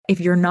if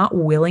you're not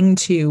willing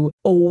to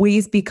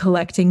always be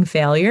collecting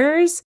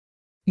failures,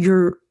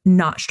 you're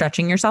not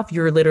stretching yourself.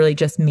 You're literally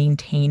just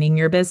maintaining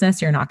your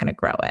business. You're not going to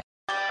grow it.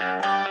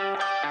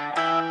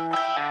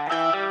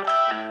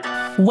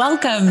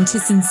 Welcome to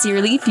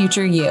Sincerely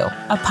Future You,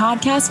 a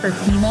podcast for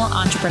female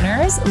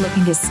entrepreneurs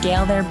looking to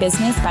scale their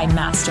business by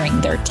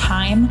mastering their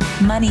time,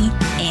 money,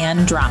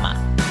 and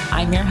drama.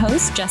 I'm your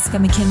host, Jessica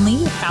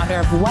McKinley, founder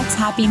of What's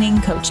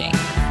Happening Coaching,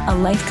 a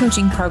life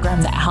coaching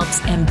program that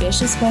helps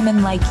ambitious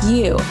women like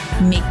you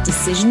make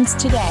decisions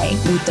today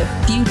with the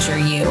future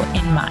you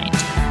in mind.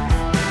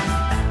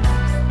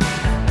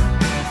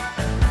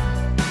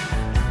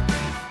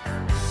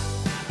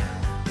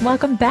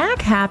 Welcome back,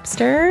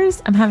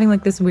 Happsters. I'm having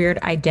like this weird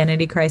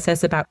identity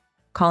crisis about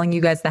calling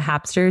you guys the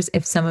Happsters.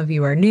 If some of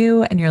you are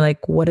new and you're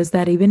like, what does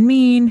that even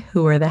mean?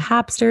 Who are the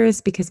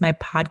Happsters? Because my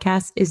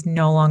podcast is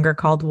no longer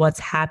called What's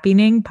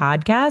Happening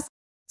Podcast.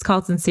 It's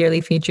called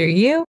Sincerely Future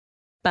You.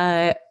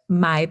 But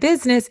my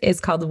business is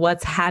called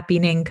What's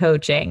Happening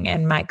Coaching.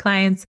 And my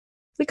clients,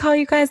 we call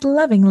you guys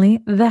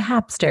lovingly the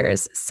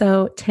Happsters.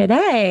 So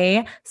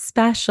today,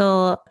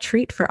 special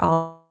treat for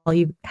all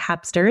you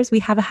Happsters. We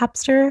have a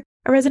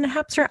resident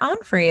Happster on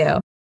for you.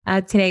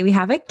 Today we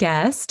have a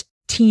guest,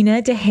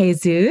 Tina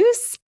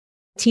DeJesus.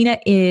 Tina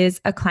is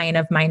a client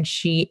of mine.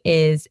 She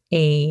is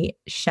a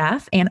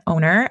chef and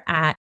owner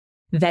at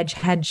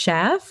Veghead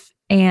Chef.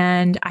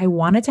 And I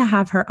wanted to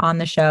have her on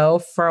the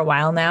show for a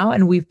while now.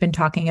 And we've been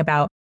talking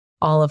about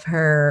all of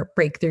her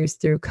breakthroughs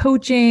through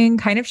coaching.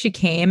 She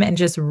came and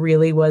just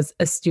really was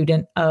a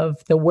student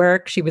of the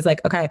work. She was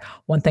like, okay,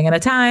 one thing at a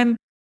time.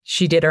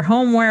 She did her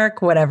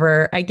homework,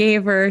 whatever I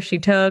gave her, she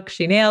took,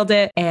 she nailed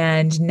it.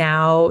 And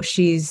now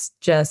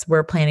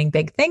we're planning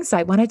big things. So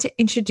I wanted to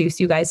introduce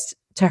you guys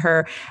to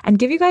her and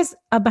give you guys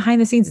a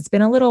behind the scenes. It's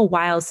been a little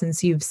while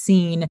since you've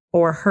seen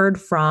or heard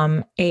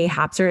from a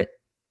Happster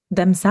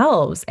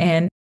themselves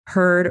and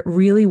heard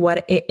really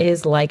what it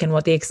is like and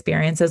what the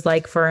experience is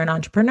like for an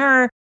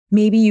entrepreneur.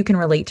 Maybe you can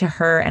relate to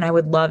her. And I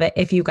would love it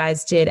if you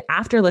guys did,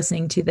 after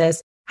listening to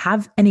this,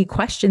 have any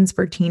questions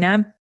for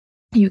Tina.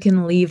 You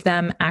can leave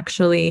them.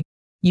 Actually,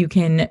 you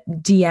can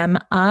DM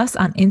us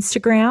on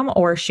Instagram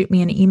or shoot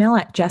me an email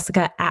at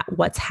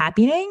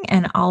jessica@whatshappening,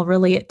 and I'll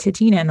relay it to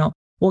Tina and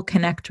we'll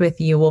connect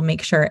with you. We'll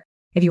make sure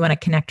if you want to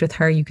connect with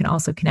her, you can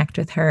also connect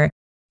with her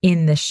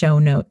in the show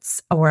notes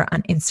or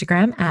on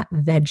Instagram at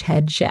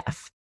Veghead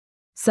Chef.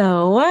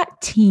 So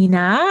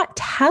Tina,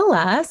 tell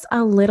us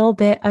a little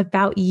bit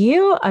about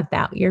you,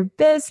 about your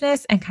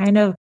business, and kind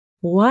of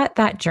what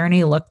that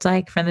journey looked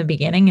like from the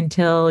beginning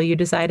until you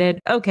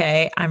decided,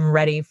 okay, I'm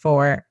ready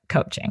for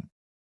coaching.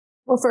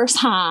 Well, first,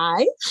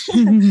 hi.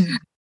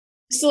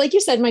 So like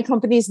you said, my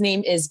company's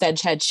name is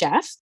Veghead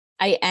Chef.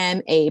 I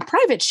am a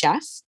private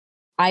chef.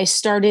 I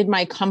started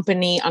my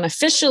company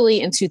unofficially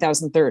in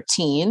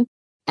 2013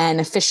 and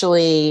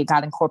officially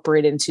got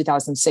incorporated in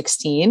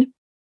 2016.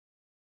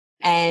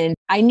 And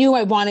I knew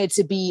I wanted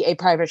to be a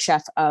private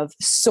chef of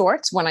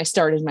sorts when I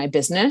started my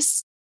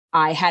business.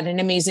 I had an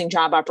amazing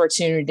job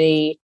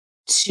opportunity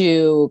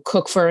to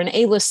cook for an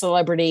A-list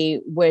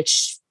celebrity,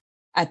 which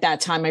at that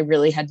time I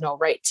really had no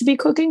right to be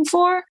cooking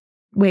for.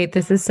 Wait,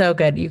 this is so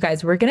good. You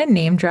guys, we're going to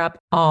name drop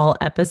all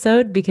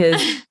episode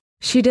because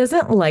she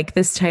doesn't like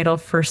this title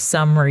for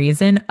some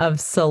reason of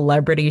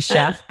celebrity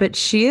chef, but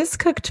she has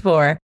cooked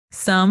for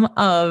some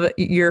of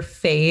your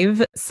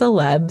fave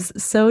celebs.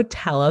 So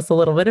tell us a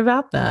little bit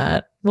about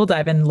that. We'll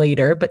dive in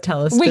later, but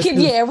tell us. We can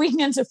get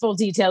into full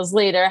details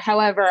later.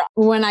 However,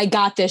 when I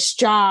got this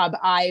job,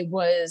 I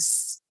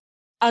was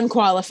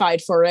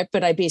unqualified for it,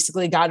 but I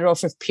basically got it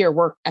off of pure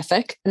work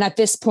ethic. And at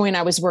this point,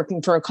 I was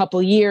working for a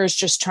couple years,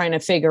 just trying to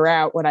figure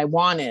out what I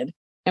wanted.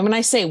 And when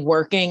I say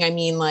working, I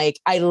mean, like,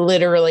 I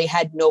literally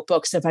had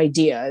notebooks of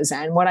ideas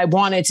and what I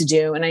wanted to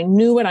do. And I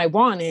knew what I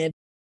wanted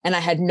and I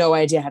had no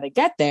idea how to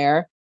get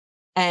there.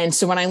 And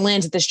so when I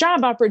landed this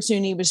job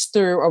opportunity, it was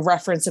through a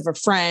reference of a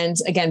friend,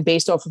 again,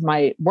 based off of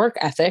my work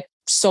ethic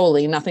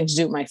solely, nothing to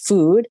do with my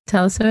food.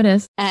 Tell us who it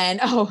is. And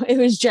it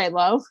was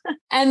J-Lo.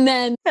 And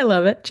then I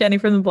love it. Jenny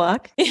from the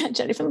block. Yeah,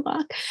 Jenny from the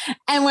block.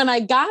 And when I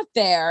got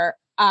there,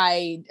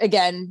 I,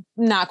 again,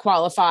 not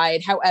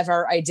qualified.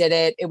 However, I did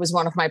it. It was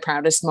one of my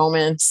proudest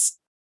moments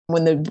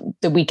when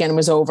the weekend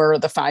was over,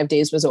 the 5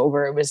 days was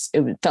over.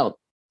 It felt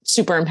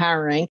super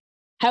empowering.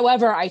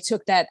 However, I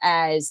took that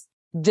as,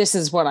 this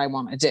is what I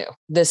want to do.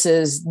 This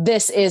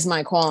is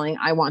my calling.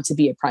 I want to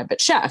be a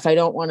private chef. I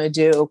don't want to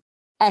do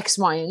X,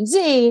 Y, and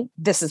Z.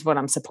 This is what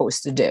I'm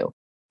supposed to do.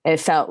 It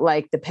felt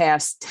like the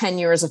past 10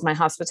 years of my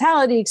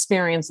hospitality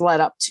experience led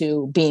up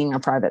to being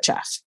a private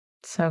chef.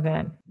 So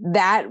good.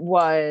 That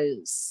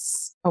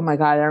was, oh my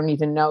God, I don't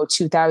even know,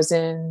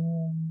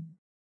 2000,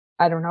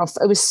 I don't know if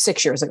it was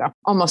 6 years ago,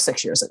 almost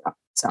 6 years ago.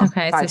 So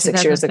okay,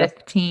 6 years ago.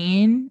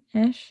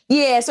 2015-ish?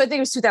 Yeah, so I think it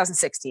was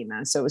 2016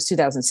 then. So it was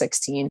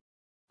 2016.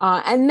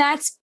 And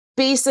that's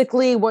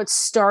basically what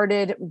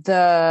started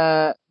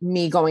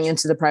me going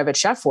into the private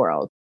chef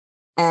world.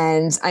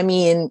 And I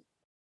mean,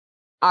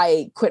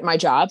 I quit my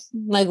job.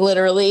 Like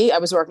literally, I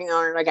was working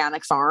on an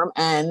organic farm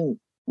and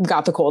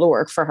got the call to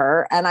work for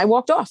her and I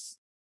walked off.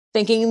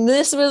 thinking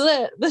this was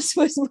it. This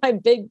was my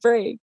big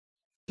break.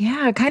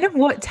 Yeah, kind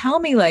of tell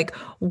me like,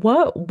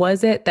 what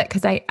was it that,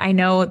 cause I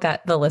know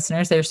that the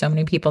listeners, there's so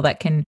many people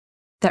that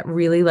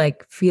really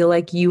like feel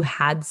like you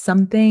had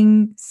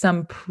something,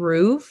 some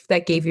proof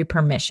that gave you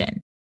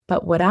permission.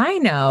 But what I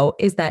know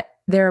is that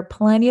there are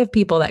plenty of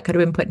people that could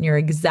have been put in your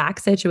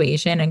exact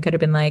situation and could have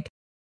been like,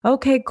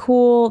 okay,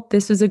 cool.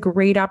 This was a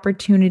great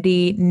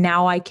opportunity.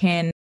 Now I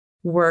can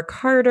work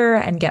harder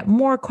and get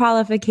more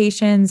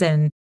qualifications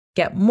and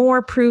get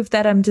more proof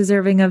that I'm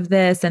deserving of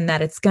this and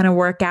that it's going to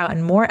work out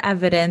and more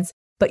evidence,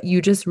 but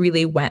you just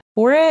really went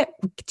for it.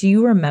 Do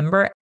you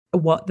remember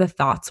what the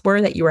thoughts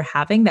were that you were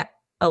having that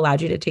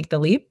allowed you to take the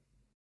leap?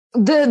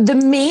 The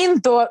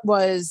main thought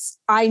was,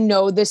 I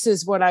know this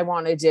is what I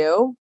want to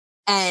do.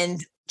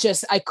 And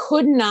just, I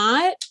could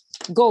not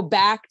go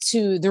back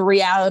to the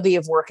reality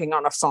of working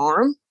on a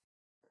farm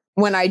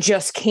when I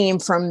just came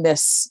from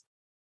this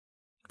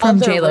from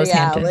J-Lo's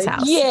Hamptons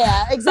house.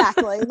 Yeah,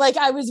 exactly. Like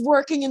I was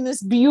working in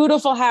this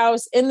beautiful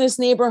house in this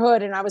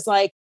neighborhood. And I was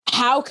like,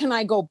 how can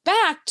I go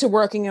back to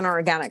working in an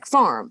organic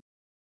farm?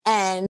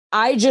 And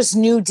I just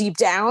knew deep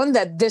down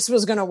that this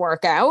was going to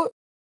work out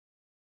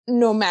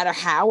no matter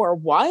how or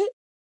what.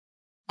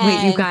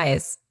 Wait, you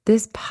guys,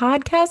 this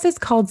podcast is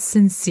called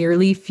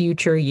Sincerely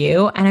Future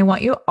You. And I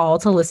want you all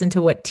to listen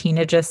to what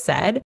Tina just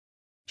said.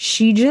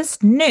 She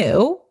just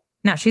knew.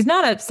 Now, she's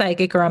not a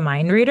psychic or a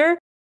mind reader.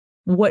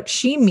 What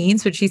she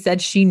means, what she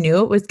said she knew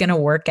it was going to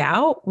work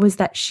out, was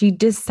that she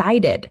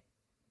decided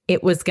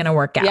it was going to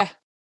work out. Yeah.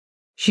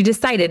 She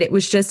decided it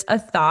was just a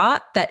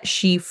thought that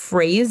she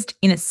phrased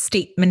in a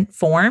statement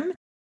form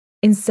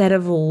instead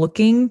of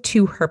looking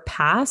to her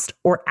past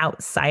or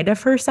outside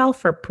of herself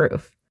for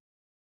proof.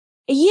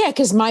 Yeah,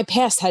 because my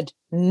past had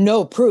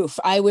no proof.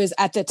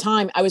 At the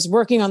time, I was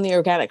working on the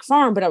organic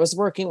farm, but I was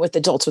working with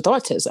adults with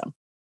autism.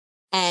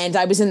 And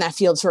I was in that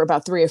field for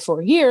about 3 or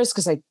 4 years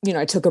because I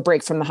took a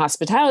break from the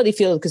hospitality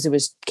field because it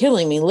was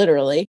killing me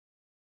literally.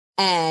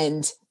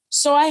 And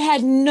so I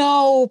had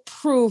no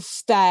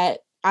proof that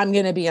I'm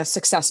going to be a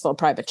successful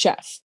private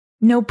chef.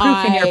 No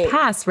proof in your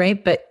past,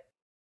 right? But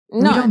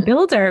we don't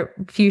build our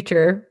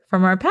future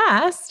from our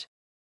past.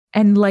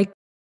 And like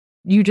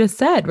you just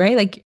said, right?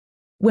 Like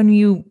when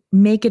you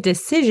make a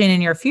decision in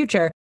your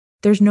future,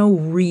 there's no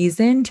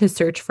reason to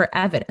search for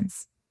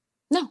evidence.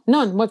 No,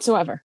 none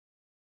whatsoever.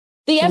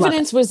 The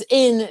evidence was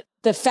in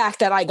the fact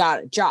that I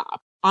got a job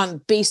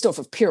based off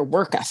of pure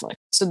work ethic.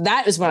 So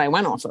that is what I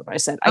went off of. I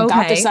said, I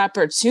got this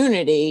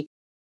opportunity.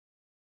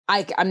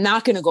 I'm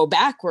not going to go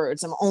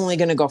backwards. I'm only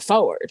going to go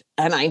forward.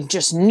 And I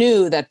just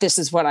knew that this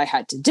is what I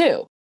had to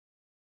do.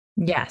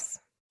 Yes.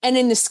 And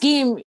in the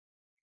scheme,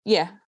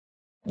 yeah.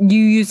 You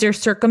use your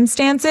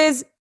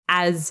circumstances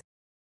as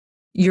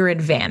your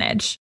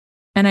advantage.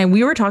 And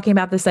we were talking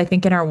about this, I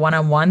think, in our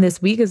one-on-one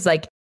this week, is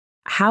like,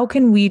 how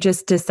can we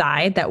just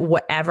decide that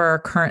whatever our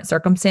current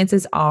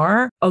circumstances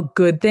are a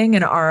good thing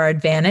and our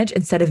advantage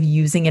instead of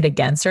using it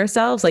against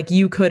ourselves? Like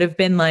you could have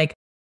been like,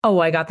 oh,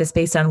 I got this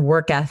based on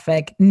work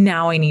ethic.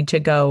 Now I need to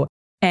go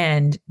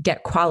and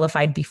get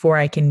qualified before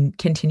I can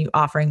continue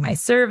offering my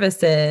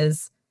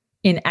services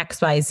in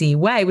XYZ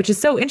way, which is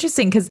so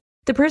interesting because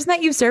the person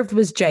that you served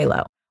was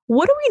J-Lo.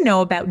 What do we know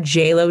about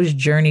J-Lo's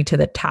journey to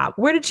the top?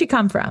 Where did she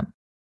come from?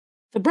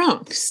 The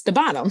Bronx, the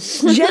bottom.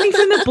 Jenny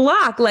from the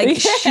block. Like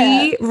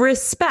she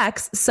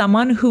respects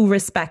someone who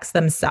respects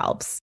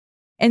themselves.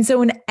 And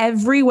so in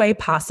every way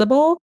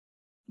possible,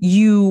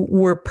 you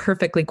were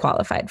perfectly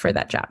qualified for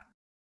that job.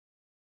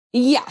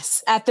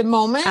 Yes. At the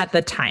moment. At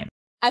the time.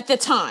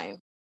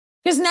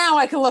 Because now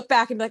I can look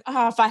back and be like,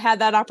 oh, if I had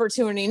that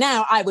opportunity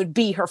now, I would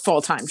be her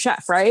full-time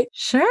chef, right?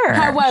 Sure.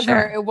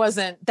 However, a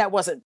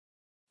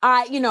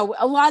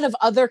lot of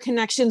other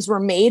connections were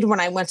made when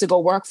I went to go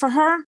work for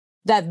her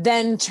that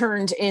then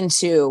turned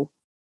into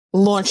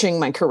launching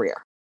my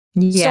career.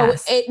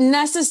 Yes. So it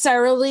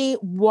necessarily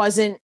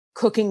wasn't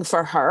cooking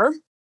for her.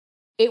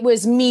 It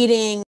was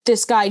meeting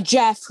this guy,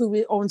 Jeff,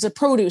 who owns a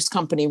produce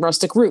company,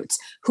 Rustic Roots,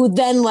 who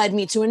then led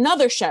me to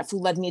another chef, who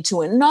led me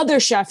to another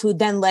chef, who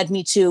then led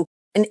me to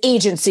an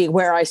agency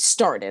where I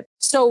started.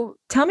 So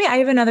tell me, I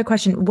have another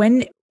question.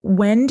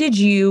 When did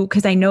you,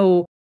 because I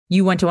know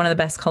you went to one of the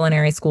best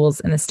culinary schools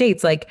in the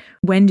States. Like,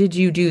 when did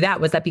you do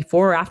that? Was that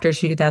before or after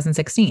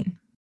 2016?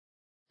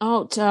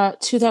 Oh,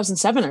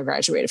 2007, I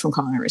graduated from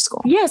culinary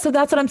school. Yeah. So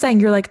that's what I'm saying.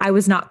 You're like, I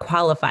was not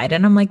qualified.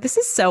 And I'm like, this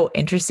is so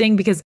interesting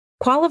because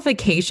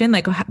qualification,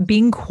 like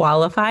being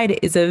qualified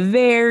is a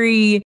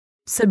very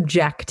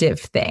subjective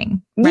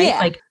thing, right? Yeah.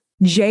 Like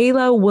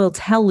J-Lo will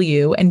tell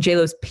you, and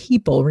J-Lo's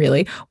people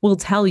really will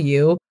tell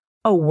you,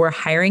 oh, we're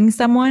hiring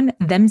someone.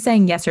 Them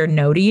saying yes or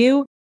no to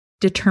you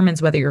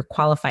determines whether you're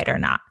qualified or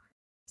not.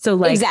 So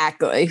like,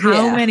 exactly.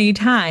 How many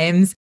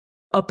times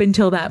up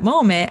until that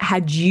moment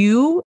had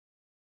you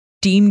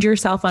deemed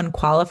yourself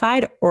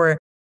unqualified or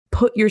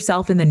put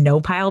yourself in the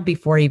no pile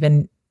before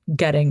even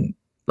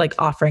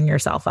offering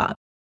yourself up?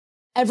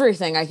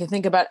 Everything. I can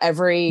think about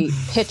every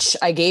pitch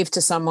I gave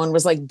to someone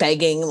was like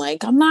begging,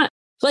 like, I'm not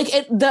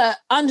The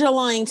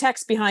underlying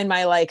text behind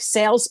my like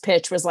sales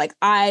pitch was like,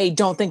 I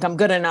don't think I'm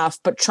good enough,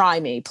 but try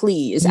me,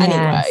 please. Yes.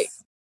 Anyway.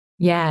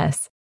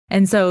 Yes.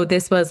 And so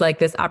this was like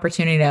this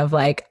opportunity of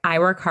like, I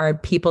work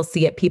hard, people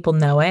see it, people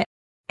know it.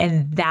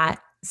 And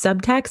that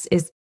subtext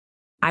is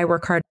I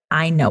work hard,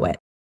 I know it.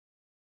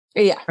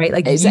 Yeah. Right.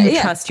 Like you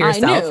trust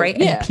yourself, right?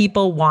 Yeah. And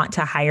people want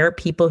to hire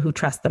people who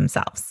trust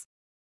themselves.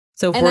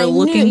 So if And we're I knew-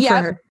 looking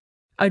yeah. for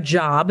a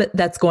job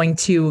that's going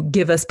to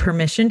give us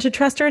permission to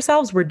trust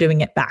ourselves, we're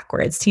doing it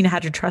backwards. Tina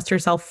had to trust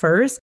herself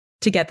first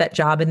to get that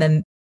job. And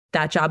then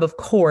that job, of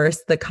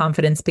course, the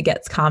confidence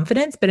begets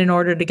confidence. But in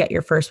order to get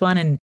your first one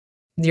and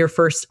your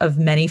first of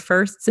many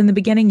firsts in the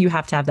beginning, you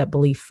have to have that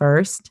belief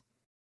first.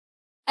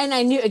 And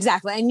I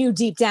knew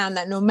deep down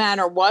that no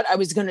matter what, I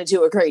was going to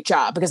do a great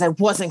job because I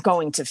wasn't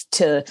going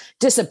to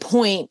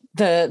disappoint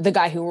the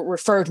guy who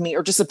referred me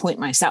or disappoint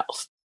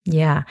myself.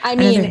 Yeah. I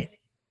mean,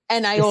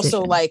 and I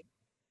also like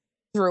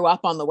threw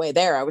up on the way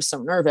there. I was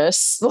so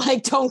nervous.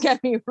 Like, don't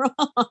get me wrong.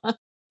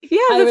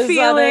 Yeah, the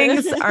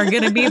feelings are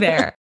going to be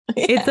there.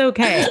 Yeah. It's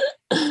okay.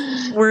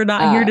 We're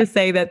not here to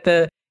say that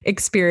the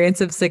experience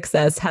of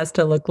success has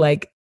to look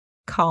like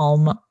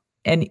calm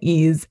and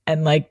ease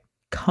and like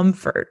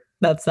comfort.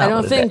 That's not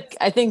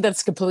I think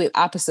that's complete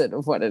opposite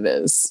of what it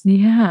is.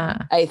 Yeah.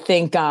 I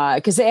think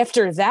because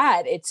after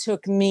that, it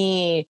took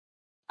me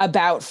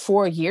about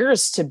 4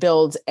 years to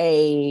build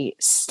a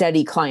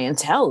steady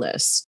clientele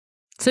list.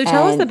 So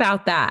tell us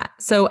about that.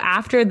 So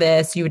after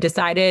this, you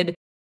decided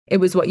it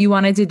was what you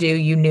wanted to do.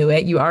 You knew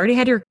it. You already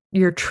had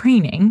your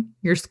training,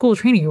 your school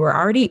training. You were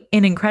already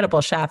an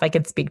incredible chef. I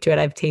can speak to it.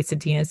 I've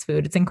tasted Tina's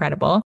food. It's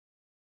incredible.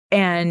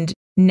 And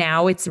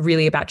now it's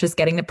really about just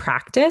getting the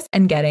practice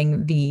and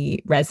getting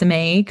the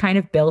resume kind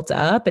of built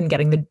up and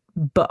getting the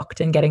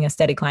booked and getting a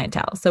steady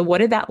clientele. So what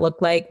did that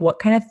look like? What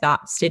kind of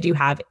thoughts did you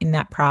have in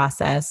that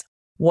process?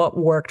 What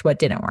worked? What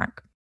didn't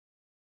work?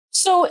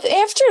 So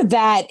after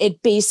that,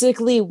 it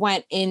basically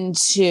went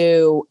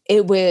into,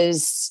 it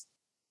was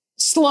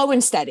slow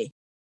and steady.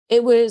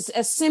 It was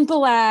as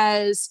simple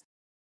as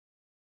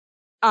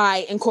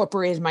I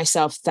incorporated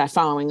myself that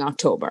following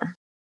October.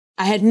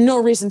 I had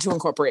no reason to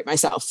incorporate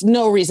myself,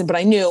 no reason, but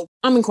I knew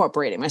I'm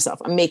incorporating myself.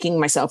 I'm making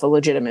myself a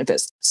legitimate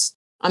business.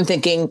 I'm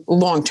thinking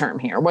long-term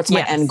here. What's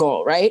my end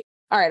goal, right?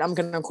 All right, I'm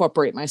going to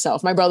incorporate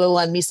myself. My brother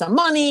lent me some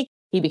money.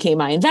 He became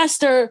my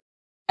investor.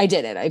 I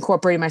did it. I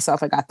incorporated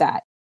myself. I got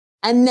that.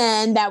 And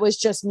then that was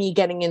just me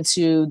getting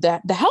into the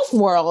health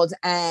world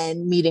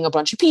and meeting a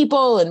bunch of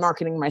people and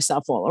marketing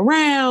myself all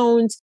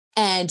around.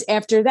 And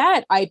after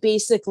that, I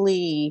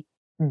basically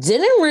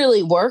didn't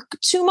really work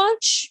too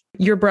much.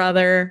 Your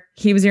brother,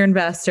 he was your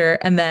investor.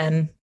 And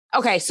then.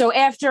 Okay. So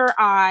after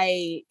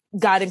I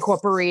got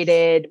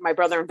incorporated, my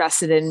brother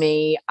invested in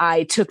me.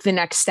 I took the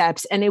next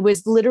steps and it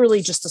was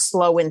literally just a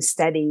slow and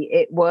steady.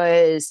 It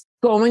was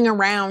going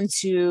around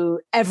to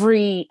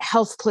every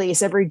health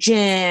place, every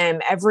gym,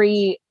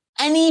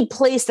 any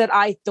place that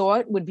I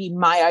thought would be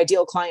my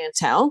ideal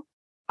clientele.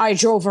 I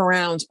drove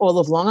around all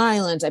of Long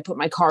Island. I put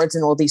my cards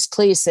in all these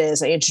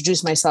places. I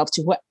introduced myself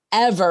to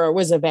whatever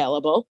was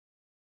available.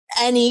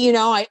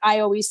 I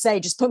always say,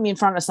 just put me in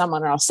front of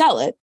someone and I'll sell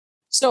it.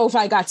 So if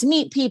I got to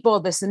meet people,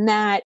 this and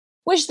that,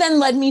 which then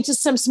led me to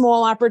some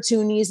small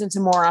opportunities and to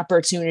more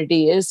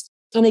opportunities.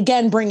 And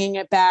again, bringing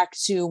it back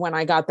to when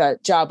I got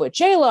that job with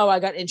JLo, I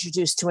got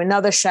introduced to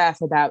another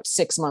chef about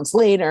 6 months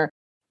later,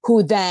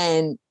 who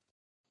then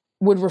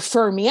would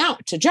refer me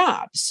out to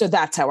jobs. So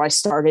that's how I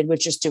started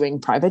with just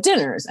doing private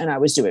dinners. And I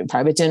was doing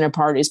private dinner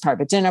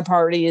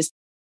parties,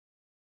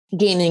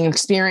 gaining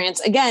experience.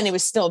 Again, it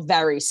was still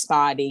very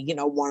spotty,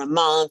 one a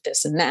month,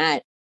 this and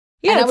that.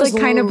 Yeah, and it's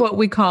like kind of what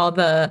we call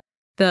the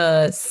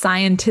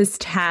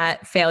scientist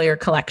hat failure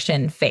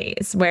collection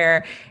phase,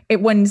 where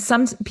when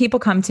some people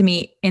come to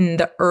me in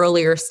the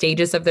earlier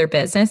stages of their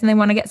business and they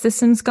want to get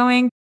systems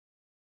going,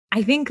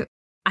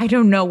 I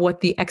don't know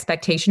what the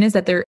expectation is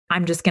that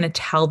I'm just going to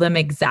tell them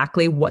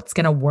exactly what's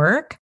going to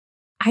work.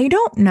 I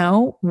don't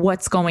know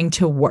what's going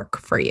to work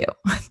for you.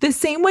 The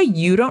same way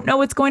you don't know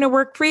what's going to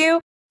work for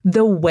you,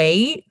 the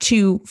way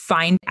to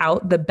find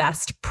out the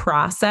best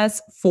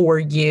process for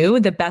you,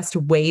 the best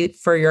way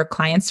for your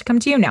clients to come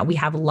to you. Now, we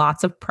have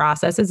lots of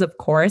processes, of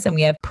course, and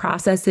we have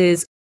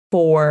processes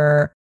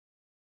for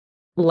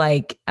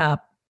like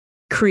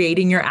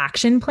creating your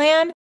action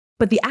plan.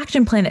 But the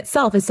action plan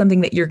itself is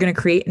something that you're going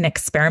to create an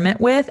experiment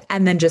with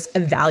and then just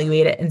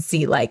evaluate it and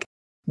see like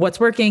what's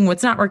working,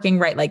 what's not working,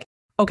 right? Like,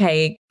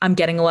 okay, I'm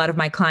getting a lot of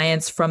my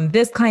clients from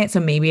this client. So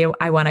maybe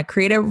I want to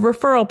create a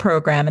referral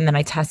program. And then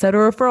I test out a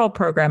referral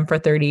program for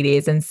 30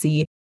 days and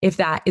see if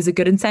that is a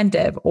good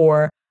incentive.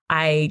 Or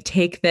I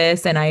take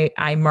this and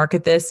I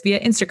market this via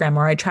Instagram,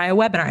 or I try a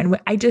webinar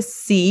and I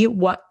just see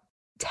what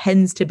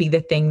tends to be the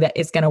thing that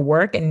is going to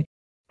work. And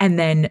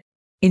then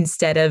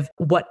instead of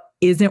what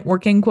isn't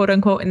working, quote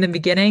unquote, in the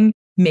beginning,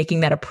 making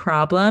that a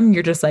problem,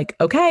 you're just like,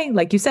 okay,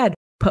 like you said,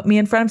 put me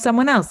in front of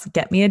someone else,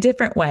 get me a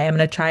different way. I'm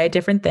going to try a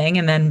different thing.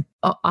 And then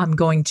I'm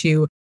going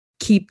to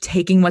keep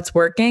taking what's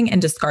working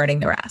and discarding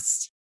the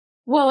rest.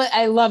 Well,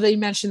 I love that you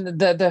mentioned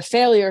the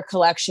failure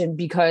collection,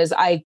 because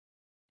I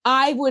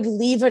I would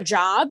leave a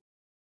job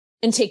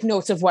and take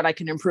notes of what I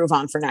can improve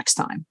on for next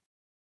time.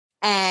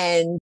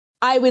 And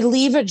I would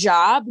leave a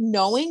job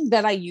knowing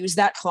that I use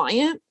that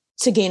client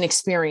to gain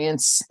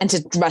experience and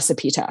to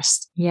recipe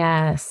test.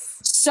 Yes.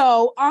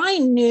 So I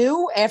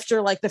knew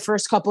after like the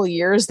first couple of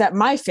years that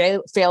my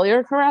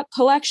failure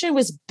collection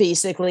was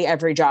basically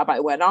every job I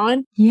went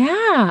on.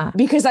 Yeah.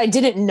 Because I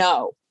didn't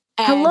know.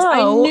 And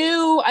I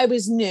knew I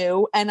was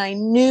new and I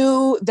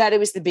knew that it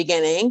was the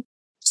beginning.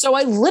 So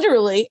I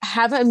literally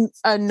have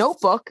a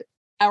notebook,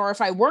 or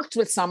if I worked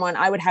with someone,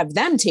 I would have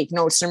them take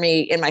notes for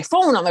me in my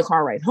phone on the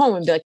car ride home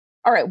and be like,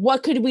 all right,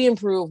 what could we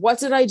improve? What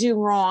did I do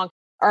wrong?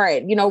 All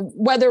right,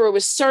 whether it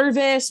was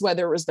service,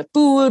 whether it was the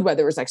food,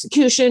 whether it was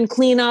execution,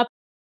 cleanup,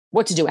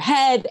 what to do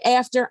ahead,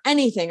 after,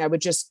 anything. I would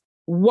just,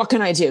 what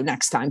can I do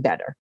next time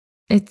better?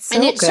 It's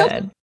so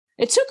good.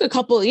 It took a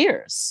couple of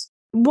years.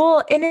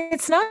 Well, and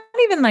it's not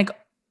even like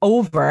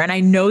over. And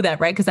I know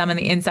that, right? Because I'm on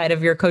the inside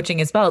of your coaching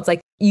as well. It's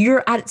like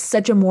you're at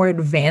such a more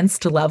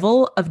advanced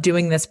level of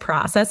doing this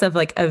process of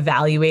like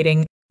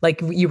evaluating,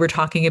 like you were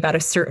talking about a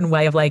certain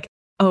way of like,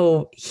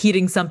 oh,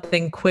 heating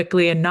something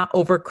quickly and not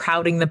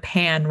overcrowding the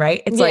pan,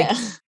 right? It's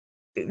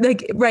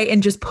like, right.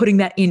 And just putting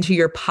that into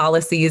your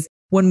policies.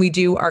 When we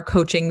do our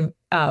coaching,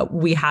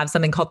 we have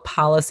something called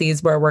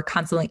policies where we're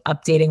constantly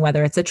updating,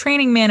 whether it's a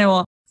training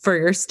manual for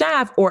your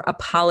staff or a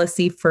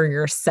policy for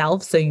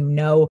yourself.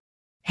 So,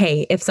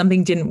 hey, if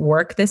something didn't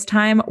work this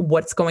time,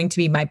 what's going to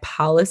be my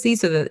policy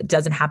so that it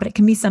doesn't happen? It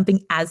can be something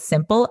as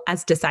simple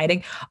as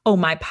deciding, oh,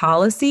 my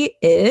policy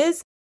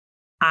is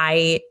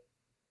I,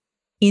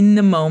 in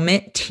the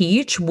moment,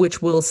 teach,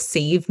 which will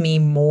save me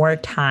more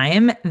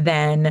time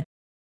than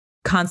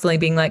constantly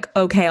being like,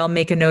 okay, I'll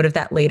make a note of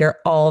that later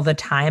all the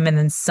time. And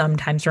then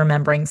sometimes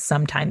remembering,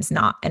 sometimes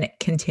not, and it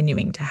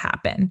continuing to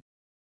happen.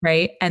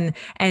 Right.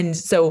 And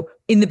so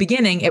in the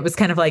beginning, it was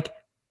kind of like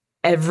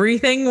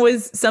everything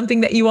was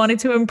something that you wanted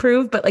to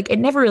improve, but like it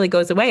never really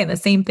goes away. And the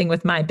same thing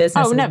with my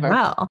business as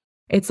well.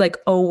 It's like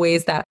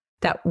always that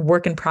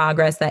work in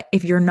progress, that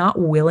if you're not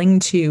willing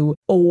to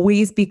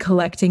always be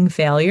collecting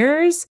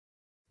failures,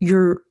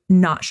 you're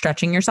not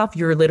stretching yourself.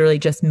 You're literally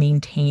just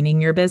maintaining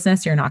your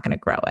business. You're not going to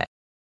grow it.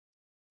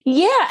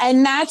 Yeah.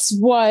 And that's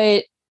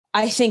what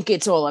I think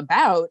it's all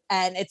about.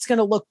 And it's going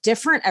to look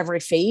different every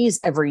phase,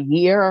 every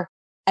year,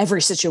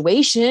 every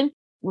situation.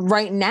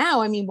 Right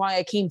now, I mean, why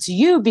I came to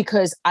you,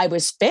 because I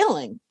was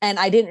failing and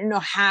I didn't know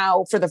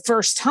how for the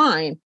first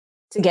time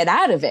to get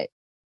out of it.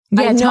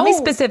 Yeah. Tell me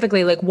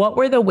specifically, like, what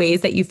were the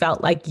ways that you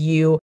felt like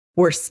you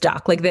were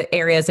stuck, like the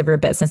areas of your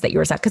business that you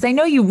were stuck? Because I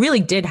know you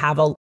really did have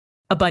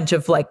a bunch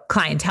of like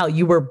clientele.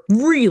 You were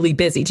really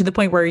busy to the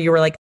point where you were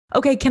like,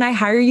 okay, can I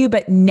hire you?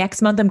 But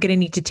next month I'm going to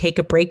need to take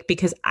a break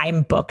because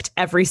I'm booked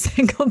every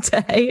single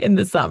day in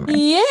the summer.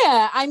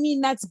 Yeah. I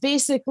mean, that's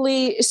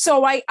basically,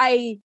 so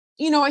I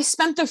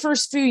spent the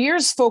first few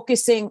years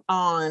focusing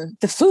on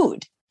the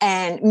food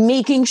and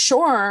making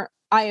sure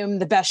I am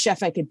the best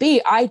chef I could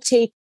be. I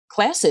take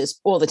classes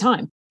all the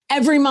time.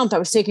 Every month I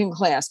was taking a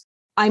class.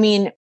 I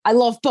mean, I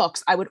love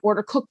books. I would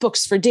order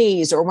cookbooks for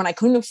days, or when I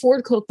couldn't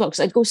afford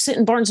cookbooks, I'd go sit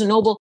in Barnes &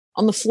 Noble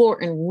on the floor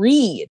and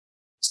read.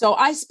 So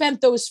I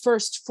spent those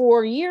first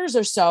 4 years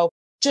or so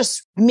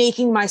just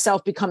making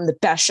myself become the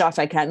best chef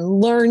I can,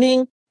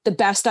 learning the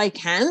best I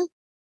can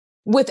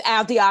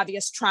without the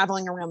obvious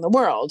traveling around the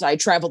world. I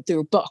traveled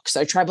through books.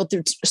 I traveled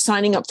through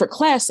signing up for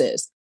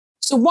classes.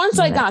 So once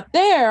I got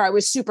there, I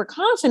was super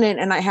confident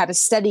and I had a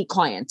steady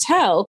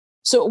clientele.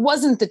 So it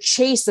wasn't the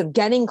chase of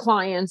getting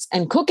clients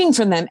and cooking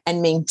for them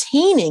and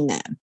maintaining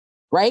them,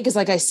 right? Because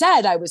like I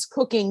said, I was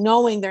cooking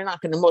knowing they're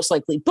not going to most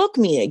likely book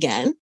me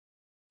again.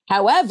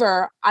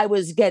 However, I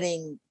was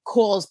getting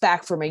calls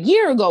back from a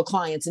year ago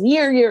clients and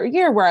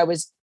year where I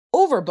was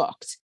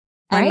overbooked.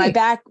 And my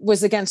back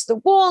was against the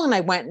wall and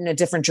I went in a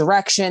different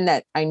direction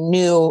that I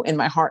knew in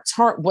my heart's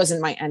heart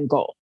wasn't my end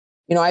goal.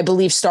 I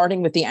believe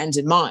starting with the end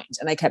in mind.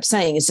 And I kept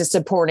saying, is this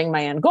supporting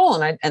my end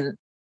goal? And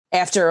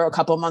after a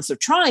couple of months of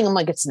trying, I'm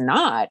like, it's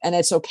not. And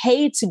it's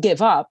okay to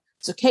give up.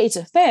 It's okay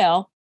to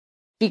fail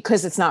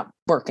because it's not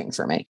working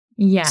for me.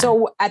 Yeah.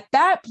 So at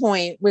that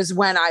point was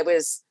when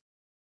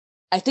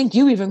I think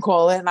you even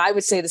call it, and I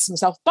would say this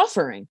myself,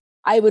 buffering.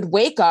 I would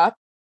wake up.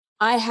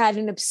 I had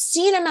an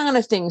obscene amount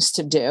of things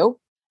to do.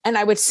 And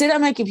I would sit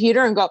on my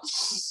computer and go,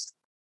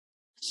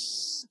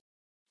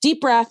 deep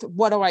breath,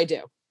 what do I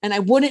do? And I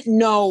wouldn't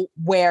know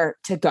where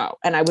to go.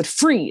 And I would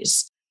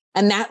freeze.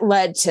 And that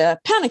led to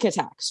panic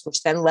attacks,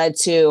 which then led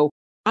to,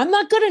 I'm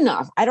not good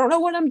enough. I don't know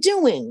what I'm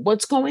doing.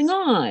 What's going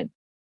on?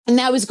 And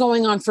that was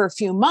going on for a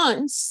few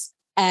months.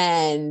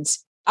 And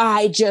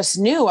I just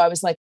knew, I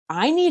was like,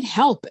 I need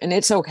help and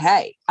it's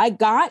okay. I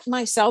got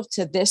myself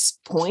to this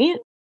point,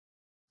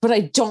 but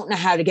I don't know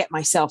how to get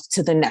myself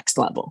to the next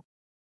level.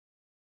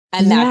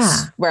 And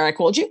that's where I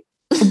called you.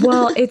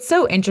 Well, it's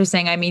so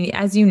interesting. I mean,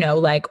 as you know,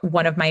 like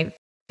one of my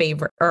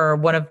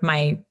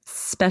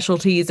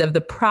specialties of the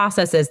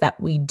processes that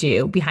we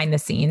do behind the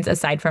scenes,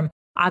 aside from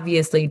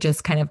obviously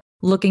just kind of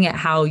looking at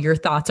how your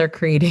thoughts are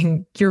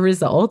creating your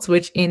results,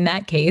 which in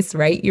that case,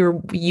 right,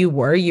 you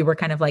were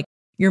kind of like,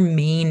 your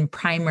main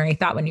primary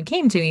thought when you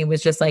came to me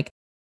was just like,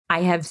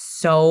 I have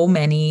so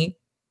many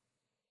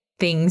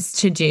things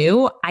to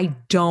do. I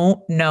don't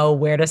know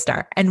where to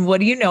start. And what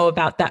do you know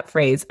about that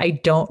phrase? I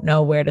don't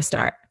know where to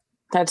start.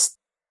 That's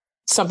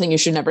something you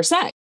should never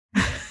say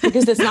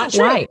because it's not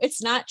true. Why?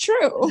 It's not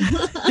true.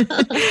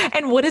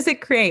 And what does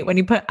it create when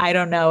you put I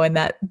don't know in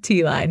that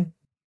T line?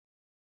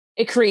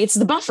 It creates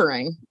the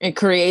buffering. It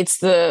creates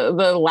the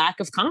lack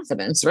of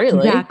confidence,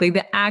 really. Exactly.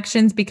 The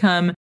actions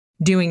become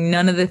doing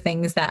none of the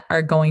things that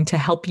are going to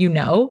help you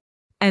know.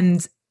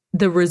 And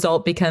the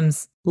result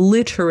becomes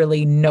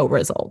literally no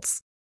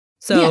results.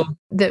 So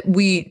that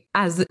we,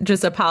 as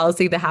just a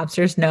policy, the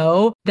Happsters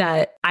know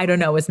that I don't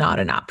know is not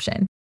an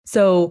option.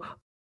 So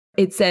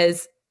it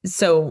says,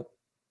 so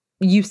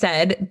you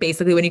said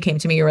basically when you came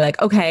to me, you were like,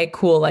 okay,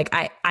 cool. Like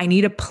I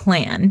need a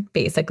plan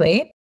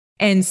basically.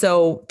 And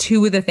so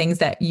two of the things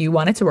that you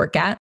wanted to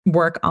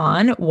work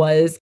on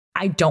was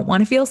I don't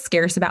want to feel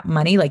scarce about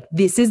money. Like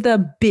this is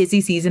the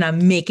busy season.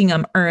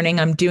 I'm earning,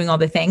 I'm doing all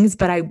the things,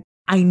 but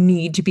I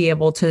need to be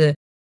able to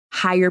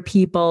hire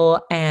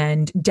people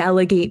and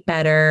delegate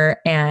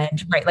better.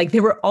 And right, like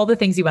there were all the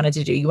things you wanted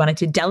to do. You wanted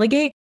to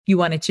delegate, you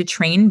wanted to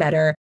train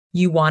better,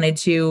 you wanted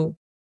to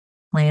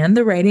plan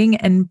the writing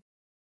and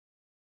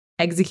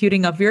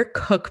executing of your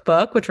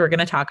cookbook, which we're going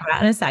to talk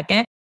about in a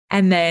second.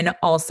 And then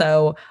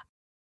also,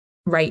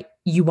 right,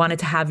 you wanted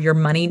to have your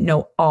money,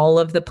 know all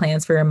of the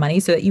plans for your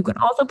money so that you can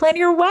also plan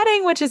your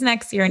wedding, which is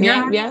next year, and your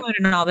honeymoon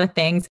and all the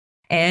things,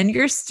 and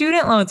your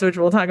student loans, which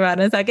we'll talk about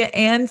in a second,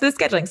 and the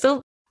scheduling.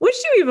 So which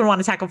do you even want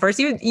to tackle first?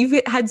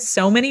 You've had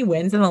so many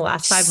wins in the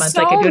last 5 months.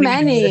 So like I don't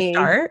many. even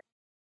know where to start.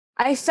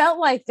 I felt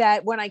like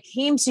that when I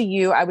came to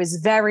you, I was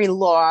very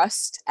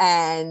lost,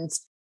 and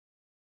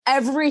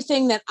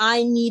everything that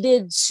I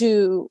needed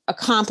to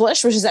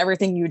accomplish, which is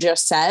everything you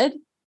just said,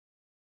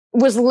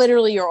 was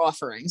literally your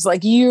offerings.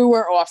 Like you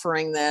were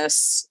offering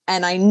this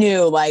and I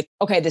knew like,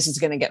 okay, this is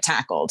going to get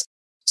tackled.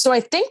 So I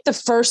think the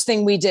first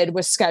thing we did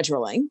was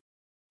scheduling,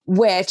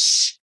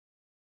 which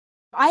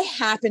I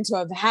happen to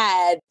have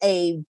had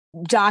a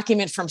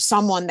document from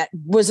someone that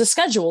was a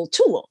schedule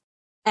tool.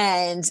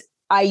 And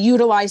I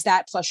utilized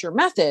that plus your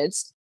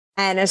methods.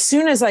 And as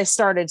soon as I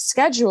started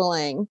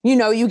scheduling,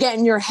 you get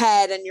in your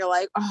head and you're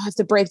like, oh, I have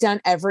to break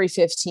down every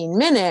 15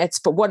 minutes.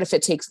 But what if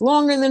it takes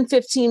longer than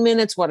 15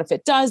 minutes? What if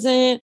it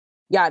doesn't?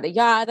 Yada,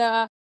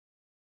 yada.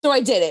 So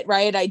I did it,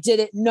 right? I did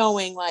it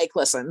knowing like,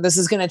 listen, this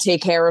is going to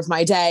take care of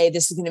my day.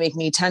 This is going to make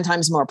me 10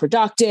 times more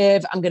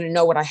productive. I'm going to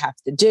know what I have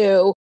to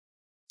do.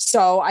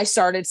 So I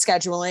started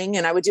scheduling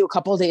and I would do a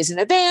couple of days in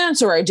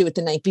advance or I do it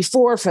the night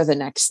before for the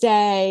next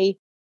day.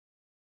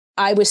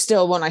 I was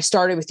still, when I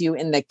started with you,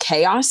 in the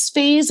chaos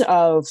phase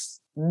of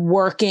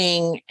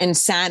working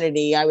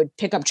insanity. I would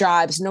pick up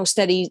jobs, no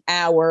steady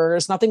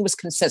hours. Nothing was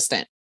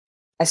consistent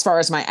as far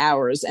as my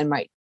hours and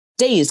my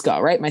days go,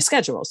 right? My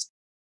schedules.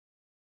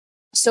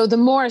 So the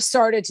more I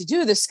started to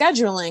do the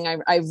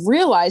scheduling, I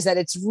realized that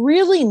it's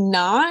really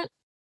not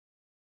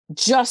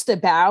just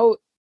about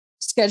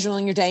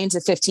scheduling your day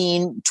into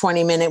 15,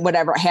 20 minute,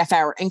 whatever, half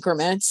hour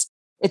increments.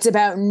 It's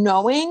about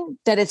knowing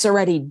that it's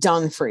already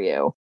done for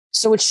you.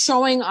 So it's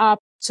showing up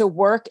to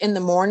work in the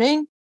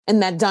morning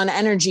and that done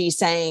energy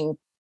saying,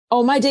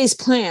 oh, my day's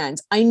planned.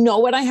 I know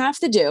what I have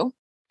to do.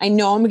 I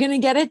know I'm going to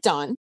get it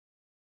done.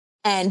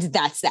 And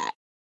that's that.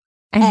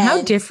 And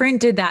how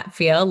different did that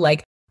feel?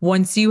 Like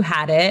once you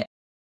had it,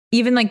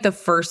 even like the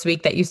first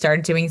week that you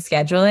started doing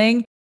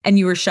scheduling and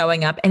you were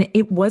showing up, and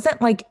it wasn't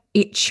like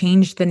it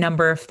changed the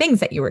number of things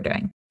that you were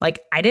doing. Like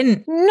I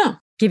didn't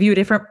give you a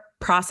different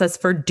process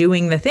for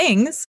doing the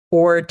things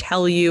or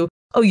tell you,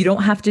 oh, you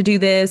don't have to do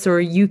this or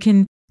you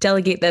can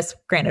delegate this.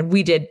 Granted,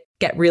 we did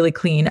get really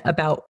clean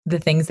about the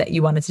things that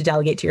you wanted to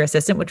delegate to your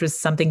assistant, which was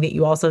something that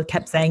you also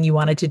kept saying you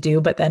wanted to do,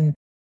 but then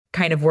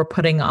kind of were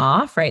putting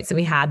off, right? So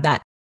we had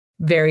that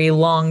very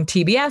long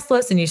TBS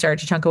list and you started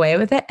to chunk away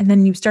with it. And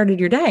then you started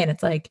your day and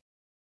it's like,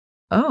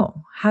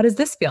 oh, how does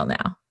this feel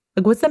now?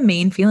 Like, what's the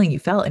main feeling you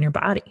felt in your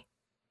body?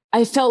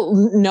 I felt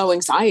no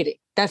anxiety.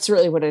 That's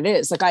really what it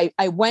is. Like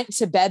I went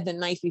to bed the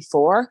night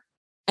before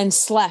and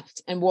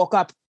slept and woke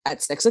up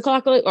at 6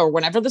 o'clock or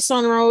whenever the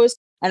sun rose.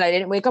 And I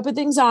didn't wake up with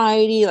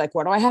anxiety. Like,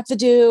 what do I have to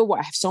do? Well,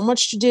 I have so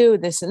much to do,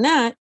 this and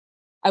that.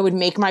 I would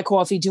make my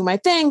coffee, do my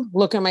thing,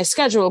 look at my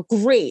schedule.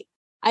 Great.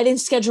 I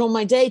didn't schedule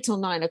my day till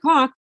 9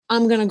 o'clock.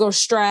 I'm going to go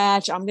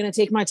stretch. I'm going to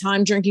take my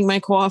time drinking my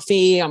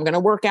coffee. I'm going to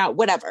work out,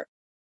 whatever.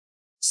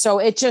 So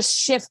it just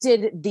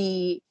shifted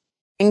the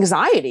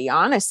anxiety.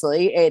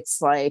 Honestly,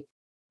 it's like,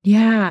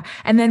 yeah.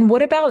 And then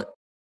what about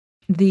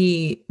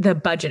the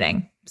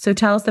budgeting? So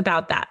tell us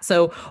about that.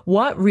 So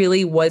what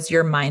really was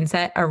your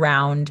mindset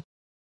around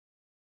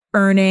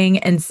earning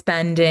and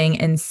spending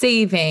and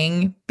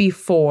saving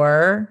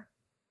before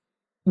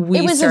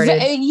we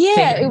started?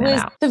 It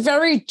was the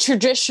very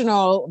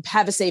traditional,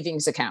 have a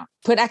savings account,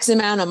 put X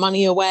amount of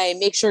money away,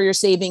 make sure you're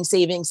saving. So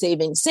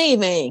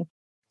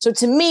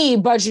to me,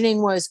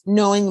 budgeting was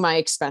knowing my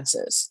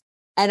expenses.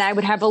 And I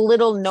would have a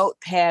little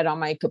notepad on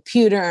my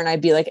computer and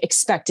I'd be like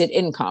expected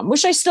income,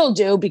 which I still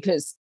do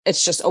because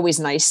it's just always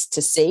nice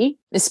to see,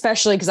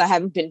 especially because I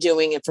haven't been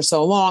doing it for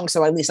so long.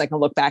 So at least I can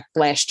look back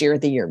last year,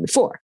 the year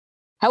before.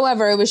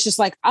 However, it was just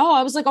like,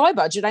 I was like, I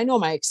budget. I know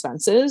my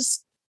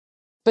expenses.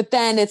 But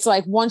then it's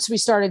like, once we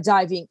started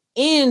diving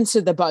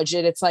into the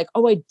budget, it's like,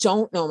 I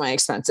don't know my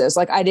expenses.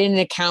 Like I didn't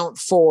account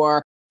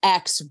for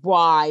X,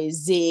 Y,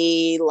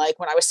 Z. Like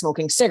when I was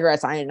smoking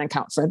cigarettes, I didn't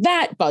account for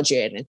that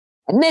budget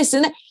and this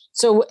and that.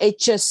 So it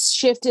just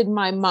shifted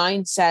my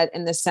mindset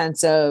in the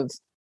sense of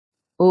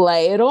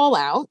lay it all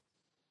out.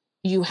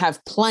 You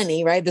have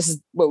plenty, right? This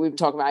is what we've been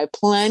talking about. I have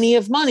plenty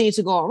of money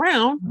to go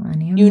around.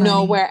 You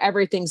know where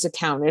everything's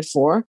accounted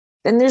for.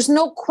 Then there's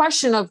no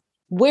question of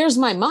where's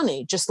my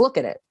money? Just look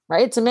at it,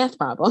 right? It's a math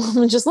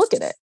problem. Just look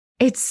at it.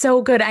 It's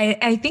so good.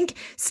 I think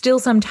still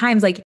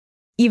sometimes like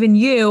even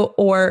you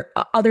or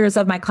others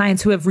of my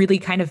clients who have really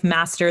kind of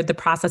mastered the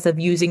process of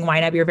using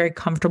YNAB, you're very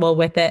comfortable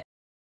with it.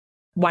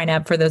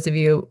 YNAB, for those of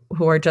you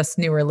who are just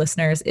newer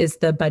listeners, is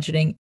the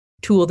budgeting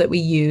tool that we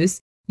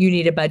use. You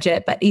need a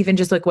budget, but even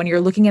just like when you're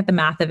looking at the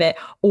math of it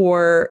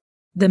or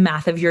the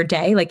math of your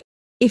day, like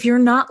if you're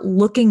not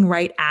looking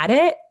right at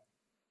it,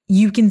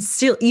 you can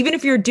still, even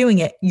if you're doing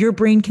it, your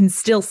brain can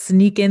still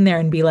sneak in there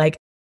and be like,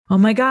 oh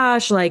my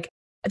gosh, like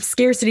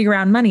scarcity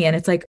around money. And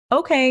it's like,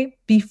 okay,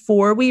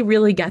 before we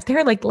really get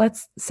there, like,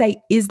 let's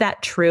say, is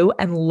that true?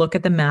 And look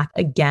at the math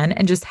again,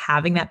 and just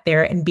having that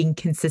there and being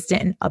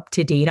consistent and up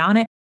to date on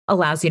it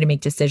allows you to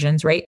make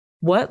decisions, right?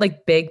 What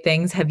like big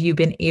things have you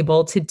been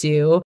able to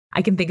do?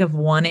 I can think of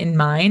one in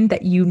mind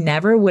that you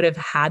never would have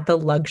had the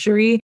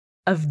luxury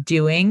of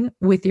doing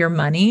with your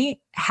money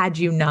had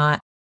you not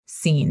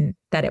seen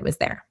that it was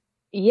there.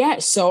 Yeah.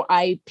 So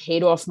I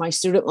paid off my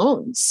student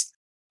loans.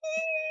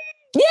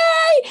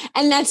 Yay!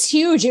 And that's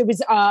huge. It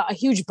was a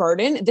huge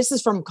burden. This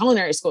is from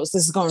culinary schools.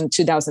 This is going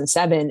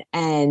 2007.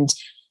 And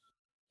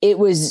it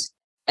was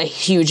a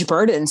huge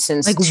burden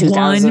since like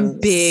 1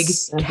 big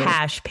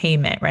cash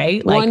payment,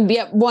 right?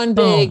 Like one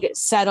big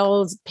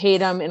settled, paid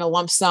them in a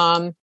lump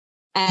sum.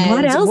 And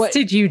what else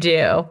did you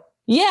do?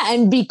 Yeah.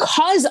 And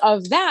because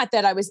of that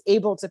I was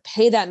able to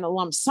pay that in a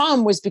lump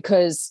sum was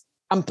because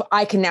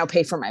I can now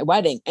pay for my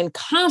wedding and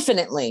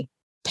confidently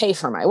pay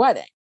for my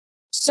wedding.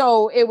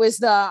 So it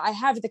was I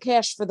have the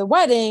cash for the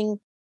wedding,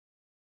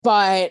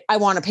 but I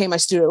want to pay my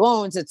student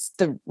loans. It's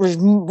the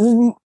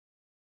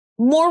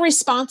more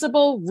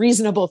responsible,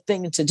 reasonable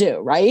thing to do.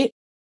 Right.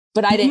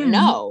 But I didn't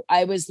know.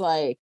 I was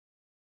like,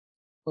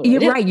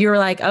 you're right. You're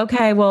like,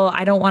 okay, well,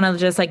 I don't want to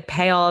just like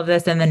pay all of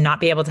this and then not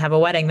be able to have a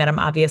wedding that I'm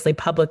obviously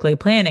publicly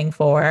planning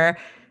for.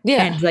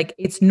 Yeah. And like,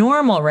 it's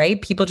normal,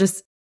 right? People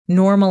just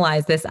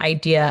normalize this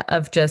idea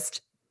of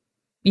just,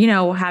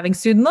 having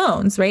student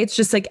loans, right? It's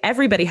just like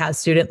everybody has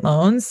student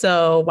loans.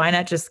 So why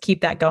not just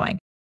keep that going?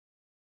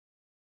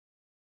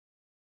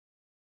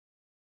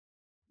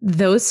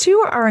 Those two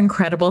are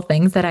incredible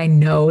things that I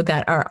know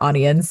that our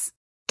audience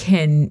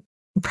can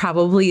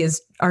probably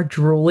are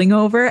drooling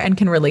over and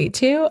can relate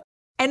to.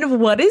 And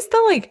what is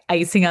the like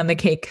icing on the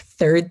cake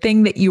third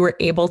thing that you were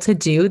able to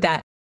do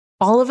that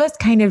all of us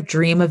kind of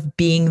dream of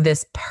being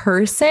this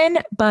person,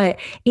 but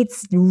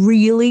it's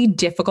really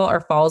difficult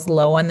or falls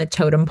low on the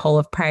totem pole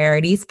of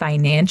priorities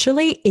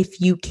financially if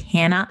you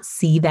cannot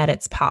see that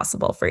it's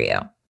possible for you?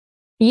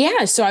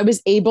 Yeah. So I was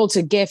able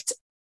to gift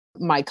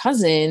my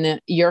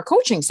cousin your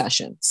coaching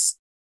sessions,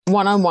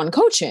 one-on-one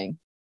coaching,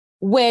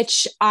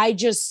 which I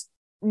just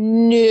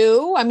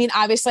knew. I mean,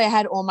 obviously I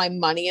had all my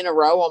money in a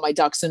row, all my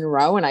ducks in a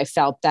row. And I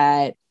felt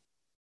that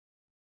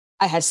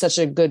I had such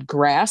a good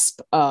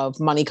grasp of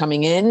money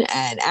coming in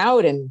and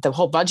out and the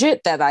whole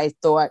budget that I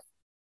thought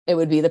it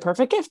would be the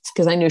perfect gift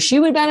because I knew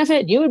she would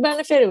benefit, you would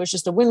benefit. It was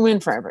just a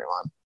win-win for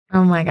everyone.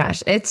 Oh my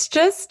gosh. It's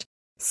just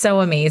so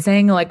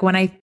amazing. Like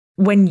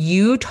when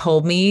you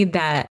told me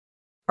that,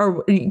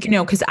 or,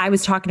 because I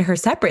was talking to her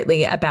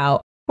separately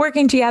about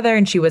working together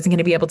and she wasn't going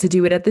to be able to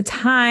do it at the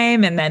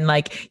time. And then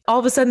like all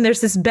of a sudden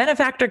there's this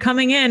benefactor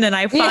coming in and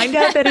I find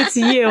out that it's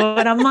you.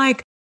 And I'm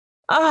like,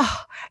 oh,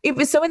 it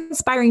was so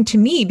inspiring to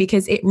me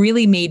because it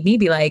really made me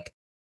be like,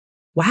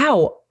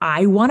 wow,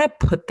 I want to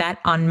put that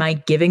on my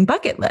giving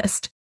bucket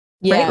list.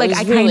 Yeah, right? Like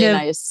I really kind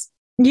of, nice.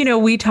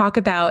 We talk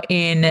about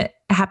in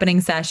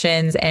happening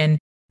sessions and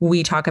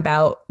we talk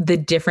about the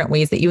different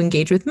ways that you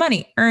engage with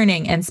money,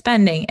 earning and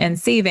spending and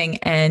saving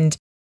and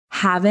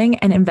having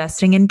and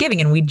investing and giving.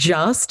 And we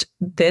just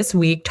this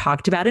week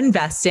talked about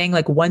investing.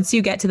 Like once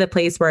you get to the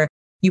place where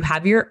you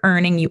have your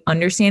earning, you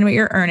understand what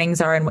your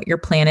earnings are and what your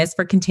plan is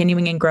for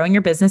continuing and growing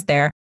your business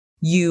there.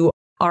 You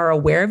are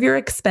aware of your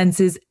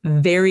expenses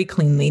very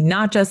cleanly,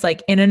 not just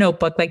like in a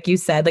notebook, like you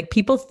said. Like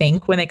people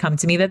think when they come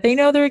to me that they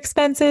know their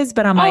expenses,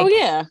 but I'm like,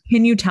 yeah.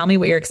 Can you tell me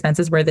what your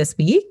expenses were this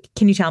week?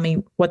 Can you tell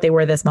me what they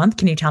were this month?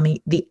 Can you tell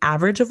me the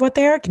average of what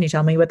they are? Can you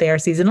tell me what they are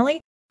seasonally?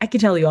 I can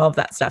tell you all of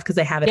that stuff because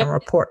I have it in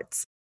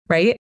reports,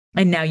 right?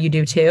 And now you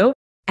do too.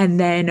 And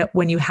then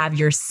when you have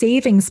your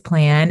savings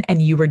plan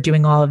and you were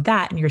doing all of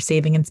that and you're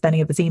saving and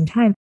spending at the same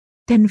time,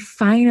 then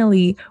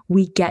finally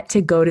we get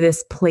to go to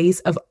this place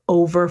of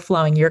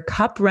overflowing. Your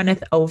cup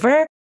runneth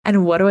over.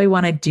 And what do I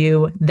want to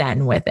do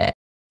then with it?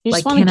 You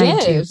just Like, want to can I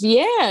do? give.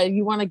 Yeah.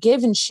 You want to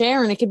give and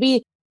share. And it could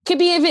be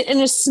even in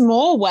a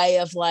small way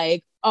of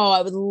like, oh,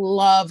 I would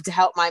love to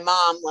help my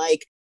mom,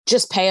 like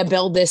just pay a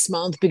bill this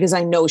month because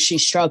I know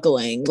she's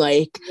struggling.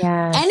 Like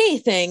Yes.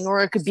 anything.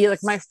 Or it could be like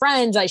my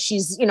friend,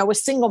 she's, a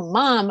single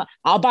mom.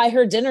 I'll buy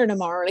her dinner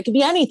tomorrow. And it could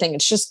be anything.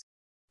 It's just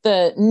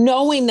the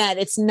knowing that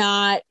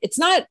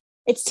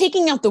it's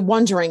taking out the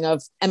wondering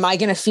of, am I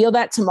going to feel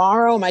that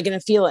tomorrow? Am I going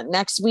to feel it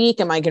next week?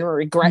 Am I going to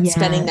regret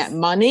spending that Yes.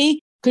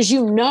 money? Because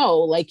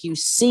like you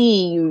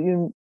see,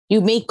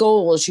 you make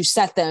goals, you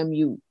set them,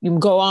 you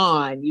go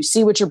on, you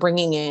see what you're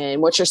bringing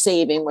in, what you're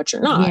saving, what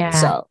you're not. Yeah.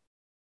 So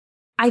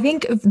I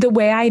think the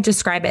way I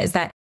describe it is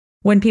that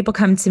when people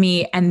come to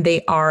me and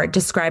they are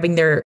describing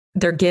their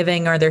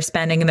giving or their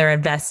spending and their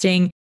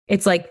investing,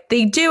 it's like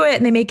they do it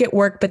and they make it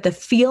work. But the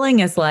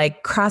feeling is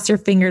like, cross your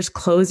fingers,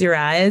 close your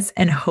eyes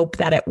and hope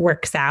that it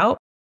works out,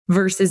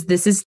 versus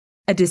this is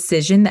a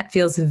decision that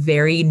feels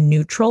very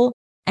neutral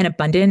and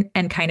abundant,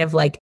 and kind of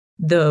like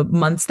the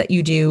months that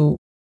you do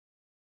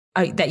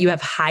that you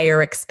have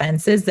higher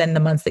expenses than the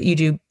months that you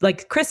do,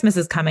 like Christmas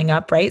is coming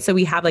up, right? So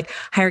we have like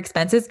higher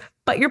expenses,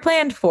 but you're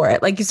planned for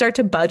it. Like you start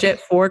to budget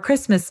for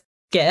Christmas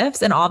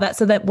gifts and all that,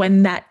 so that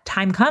when that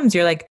time comes,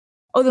 you're like,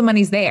 oh, the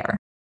money's there.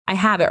 I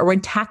have it. Or when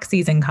tax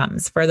season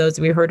comes, for those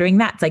of you who are doing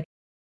that, it's like,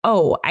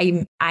 oh,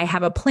 I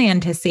have a plan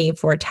to save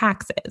for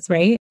taxes,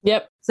 right?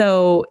 Yep.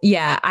 So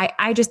yeah,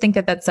 I just think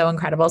that that's so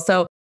incredible.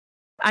 So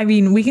I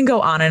mean, we can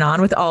go on and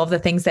on with all of the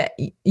things that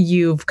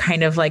you've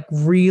kind of like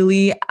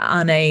really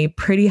on a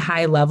pretty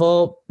high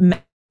level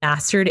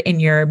mastered in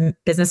your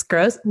business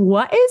growth.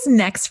 What is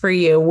next for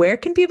you? Where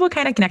can people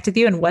kind of connect with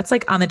you, and what's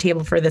like on the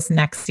table for this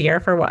next year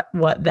for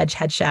what Veg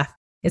Head Chef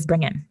is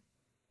bringing?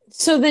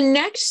 So the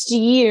next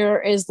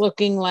year is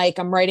looking like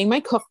I'm writing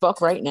my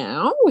cookbook right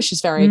now, which is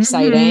very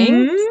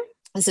exciting.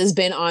 This has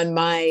been on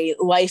my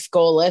life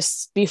goal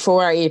list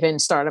before I even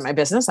started my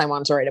business. I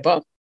wanted to write a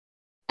book.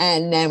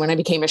 And then when I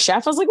became a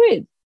chef, I was like,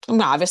 wait, I'm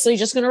obviously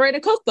just going to write a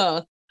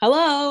cookbook.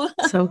 Hello.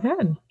 So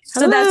good.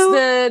 So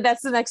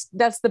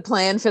that's the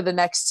plan for the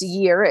next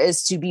year,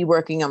 is to be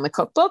working on the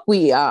cookbook.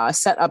 We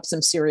set up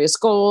some serious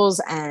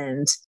goals,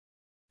 and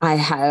I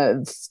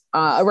have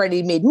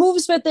already made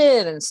moves with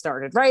it and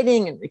started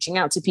writing and reaching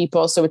out to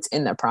people. So it's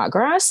in the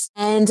progress,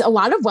 and a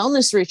lot of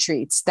wellness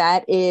retreats.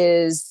 That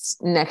is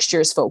next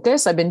year's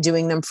focus. I've been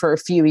doing them for a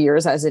few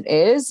years as it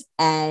is.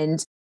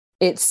 And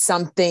it's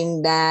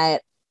something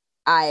that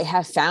I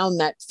have found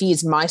that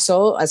feeds my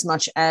soul as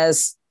much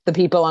as the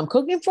people I'm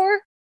cooking for.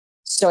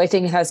 So I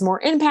think it has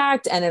more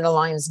impact and it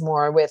aligns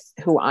more with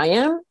who I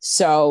am.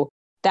 So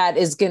that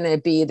is going to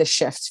be the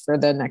shift for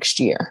the next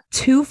year.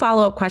 2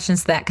 follow-up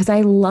questions to that, because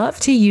I love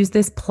to use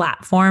this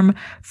platform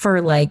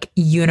for like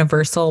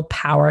universal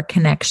power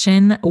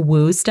connection,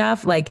 woo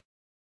stuff. Like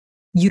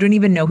you don't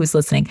even know who's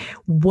listening.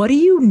 What do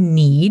you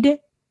need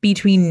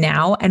between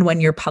now and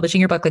when you're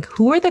publishing your book? Like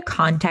who are the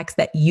contacts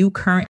that you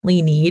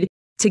currently need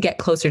to get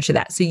closer to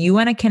that? So you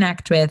want to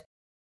connect with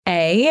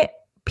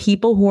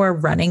people who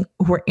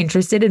are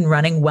interested in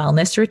running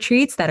wellness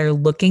retreats that are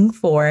looking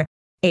for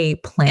a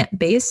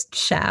plant-based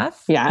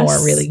chef. Yes.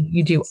 Or really,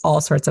 you do all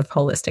sorts of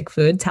holistic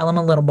food. Tell them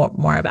a little bit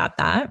more about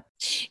that.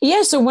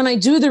 Yeah. So when I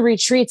do the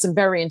retreats, I'm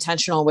very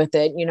intentional with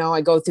it.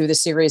 I go through the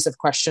series of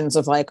questions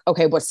of like,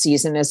 okay, what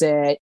season is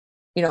it?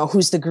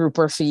 Who's the group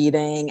we're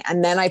feeding?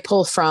 And then I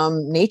pull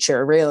from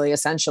nature, really,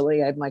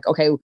 essentially. I'm like,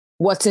 okay,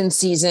 what's in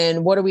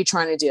season? What are we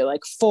trying to do?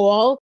 Like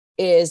fall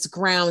is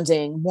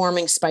grounding,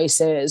 warming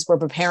spices. We're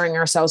preparing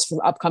ourselves for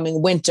the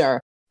upcoming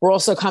winter. We're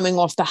also coming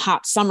off the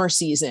hot summer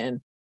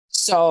season.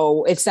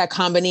 So it's that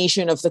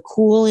combination of the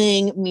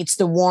cooling meets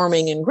the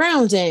warming and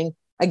grounding,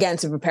 again,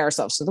 to prepare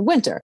ourselves for the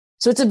winter.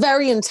 So it's a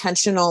very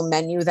intentional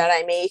menu that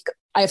I make.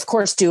 I, of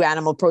course, do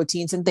animal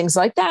proteins and things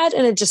like that.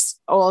 And it just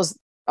all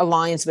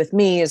aligns with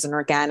me as an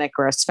organic,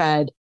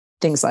 grass-fed,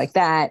 things like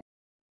that.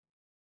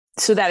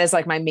 So that is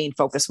like my main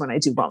focus when I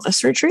do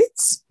wellness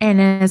retreats.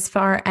 And as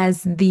far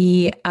as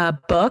the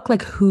book,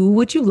 like who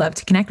would you love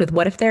to connect with?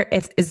 What if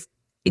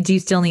do you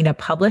still need a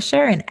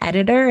publisher, an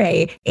editor,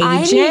 a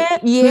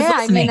agent?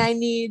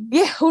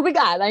 Who we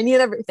got? I need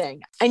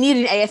everything. I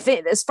need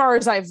as far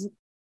as I've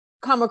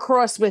come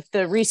across with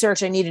the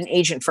research, I need an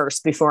agent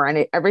first before I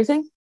need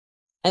everything.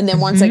 And then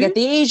once I get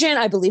the agent,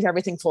 I believe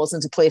everything falls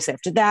into place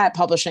after that.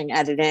 Publishing,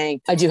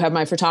 editing. I do have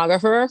my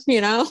photographer,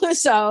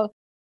 so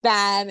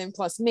that, and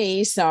plus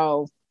me.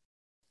 So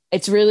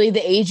it's really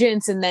the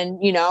agents and then,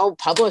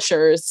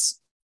 publishers.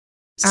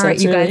 All right,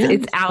 you guys,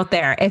 it's out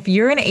there. If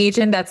you're an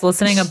agent that's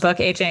listening, a book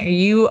agent,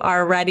 you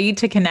are ready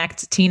to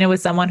connect Tina with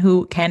someone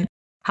who can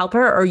help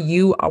her, or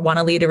you want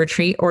to lead a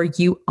retreat, or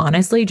you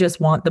honestly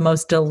just want the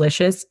most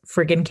delicious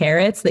friggin'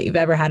 carrots that you've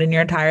ever had in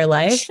your entire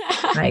life.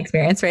 My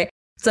experience, right?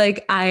 It's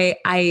like,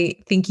 I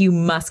think you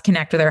must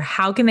connect with her.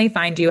 How can they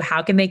find you?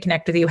 How can they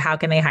connect with you? How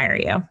can they hire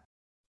you?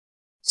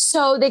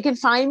 So they can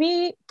find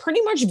me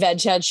pretty much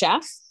Veg Head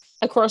Chef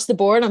across the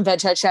board. I'm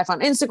Veg Head Chef on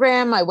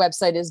Instagram. My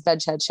website is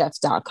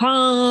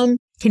vegheadchef.com.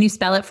 Can you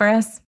spell it for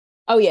us?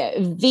 Oh yeah.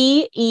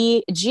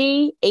 VEGHEADCHEF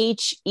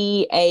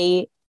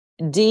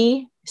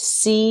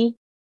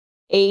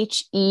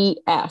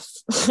HEF.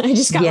 I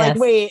just got Yes.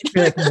 wait.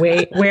 You're like,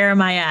 wait, where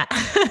am I at?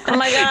 Oh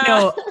my God.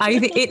 No, I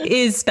think it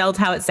is spelled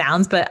how it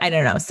sounds, but I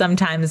don't know.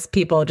 Sometimes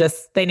people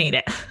they need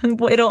it.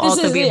 It'll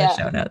also be in the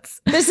show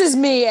notes. This is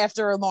me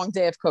after a long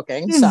day of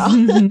cooking.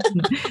 So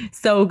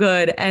so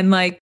good. And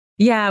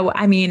yeah,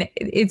 I mean,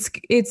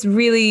 it's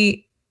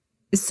really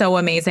so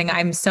amazing.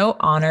 I'm so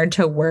honored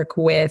to work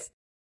with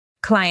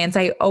clients.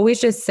 I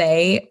always just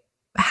say,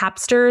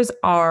 Happsters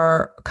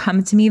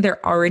come to me.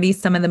 They're already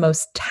some of the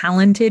most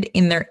talented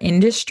in their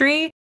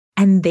industry,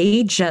 and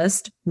they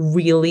just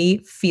really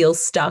feel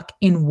stuck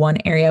in one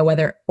area,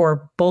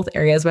 or both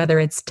areas, whether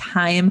it's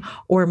time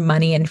or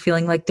money, and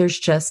feeling like there's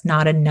just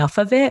not enough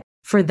of it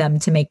for them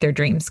to make their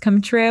dreams come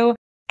true.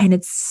 And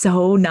it's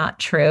so not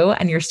true.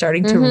 And you're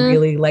starting to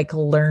really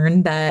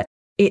learn that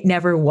it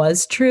never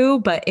was true,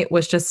 but it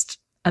was just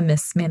a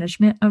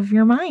mismanagement of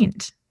your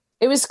mind.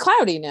 It was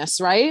cloudiness,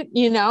 right?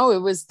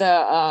 It was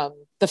the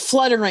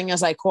fluttering,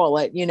 as I call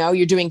it.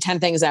 You're doing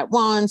 10 things at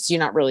once. You're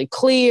not really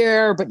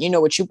clear, but you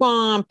know what you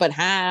want, but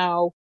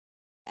how.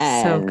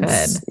 And so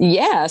good.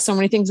 Yeah, so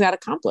many things got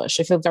accomplished.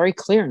 I feel very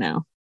clear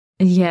now.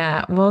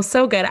 Yeah, well,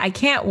 so good. I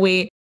can't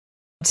wait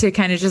to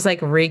kind of just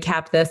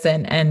recap this.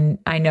 And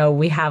I know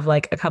we have a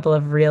couple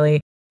of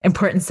really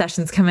important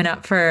sessions coming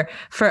up for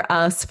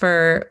us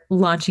for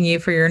launching you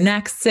for your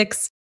next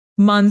 6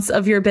 months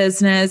of your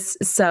business.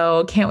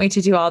 So can't wait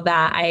to do all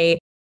that. I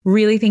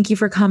really thank you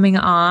for coming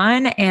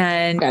on.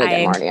 And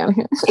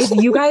if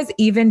you guys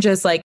even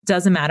just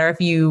doesn't matter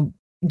if you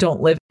don't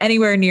live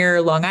anywhere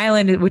near Long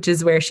Island, which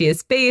is where she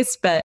is based,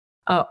 but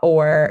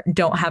or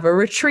don't have a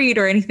retreat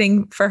or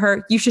anything for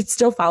her, you should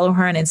still follow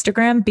her on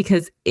Instagram,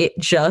 because it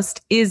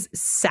just is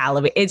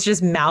salivating. It's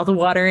just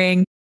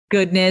mouth-watering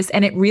goodness.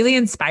 And it really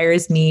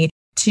inspires me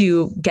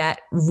to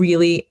get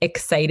really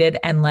excited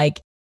and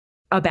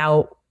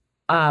about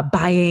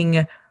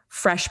buying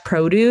fresh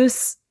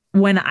produce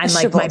when I'm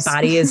my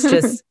body is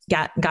just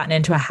gotten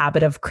into a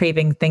habit of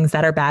craving things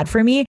that are bad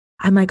for me.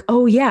 I'm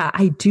oh yeah,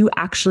 I do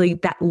actually,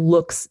 that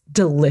looks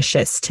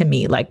delicious to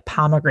me, like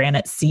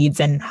pomegranate seeds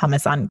and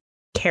hummus on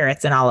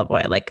carrots and olive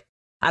oil.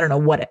 I don't know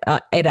what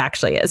it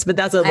actually is, but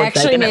that's what it looks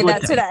like. I actually made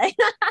that today.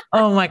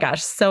 Oh my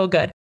gosh, so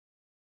good.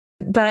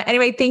 But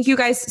anyway, thank you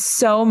guys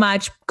so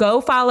much.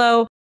 Go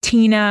follow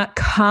Tina.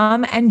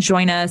 Come and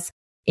join us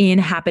in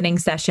happening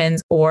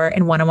sessions or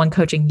in one-on-one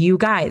coaching. You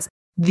guys,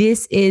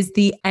 this is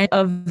the end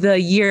of the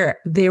year.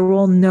 There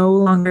will no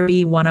longer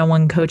be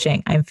one-on-one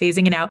coaching. I'm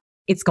phasing it out.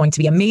 It's going to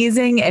be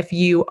amazing if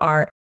you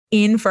are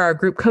in for our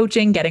group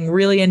coaching, getting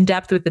really in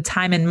depth with the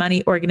time and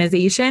money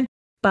organization.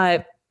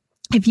 But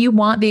if you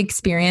want the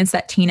experience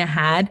that Tina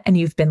had, and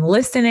you've been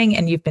listening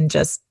and you've been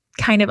just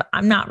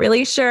I'm not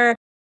really sure,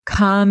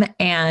 come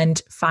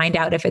and find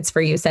out if it's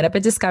for you. Set up a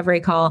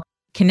discovery call.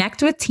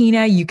 Connect with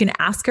Tina. You can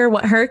ask her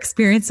what her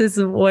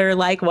experiences were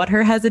like, what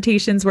her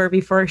hesitations were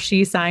before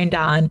she signed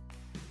on,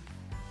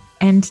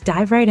 and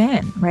dive right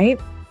in, right?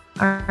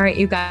 All right,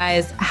 you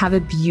guys, have a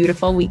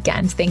beautiful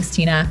weekend. Thanks,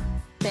 Tina.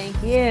 Thank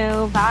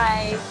you.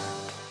 Bye.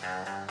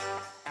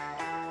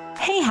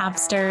 Hey,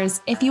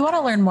 Happsters. If you want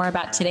to learn more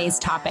about today's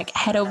topic,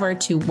 head over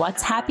to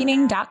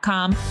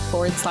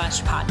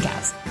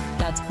whatshappening.com/podcast.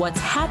 That's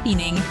what's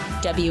happening,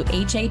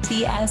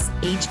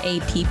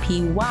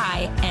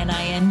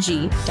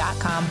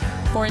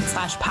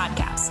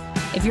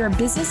 whatshappening.com/podcast. If you're a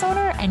business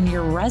owner and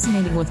you're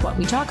resonating with what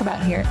we talk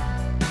about here,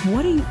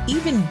 what are you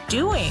even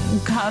doing?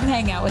 Come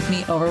hang out with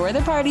me over where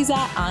the party's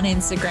at on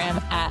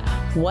Instagram at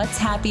What's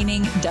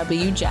Happening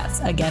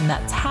WJess. Again,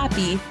 that's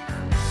happy,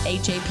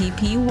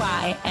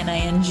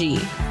 HAPPYNING,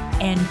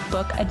 and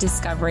book a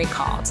discovery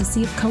call to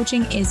see if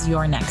coaching is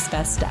your next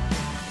best step.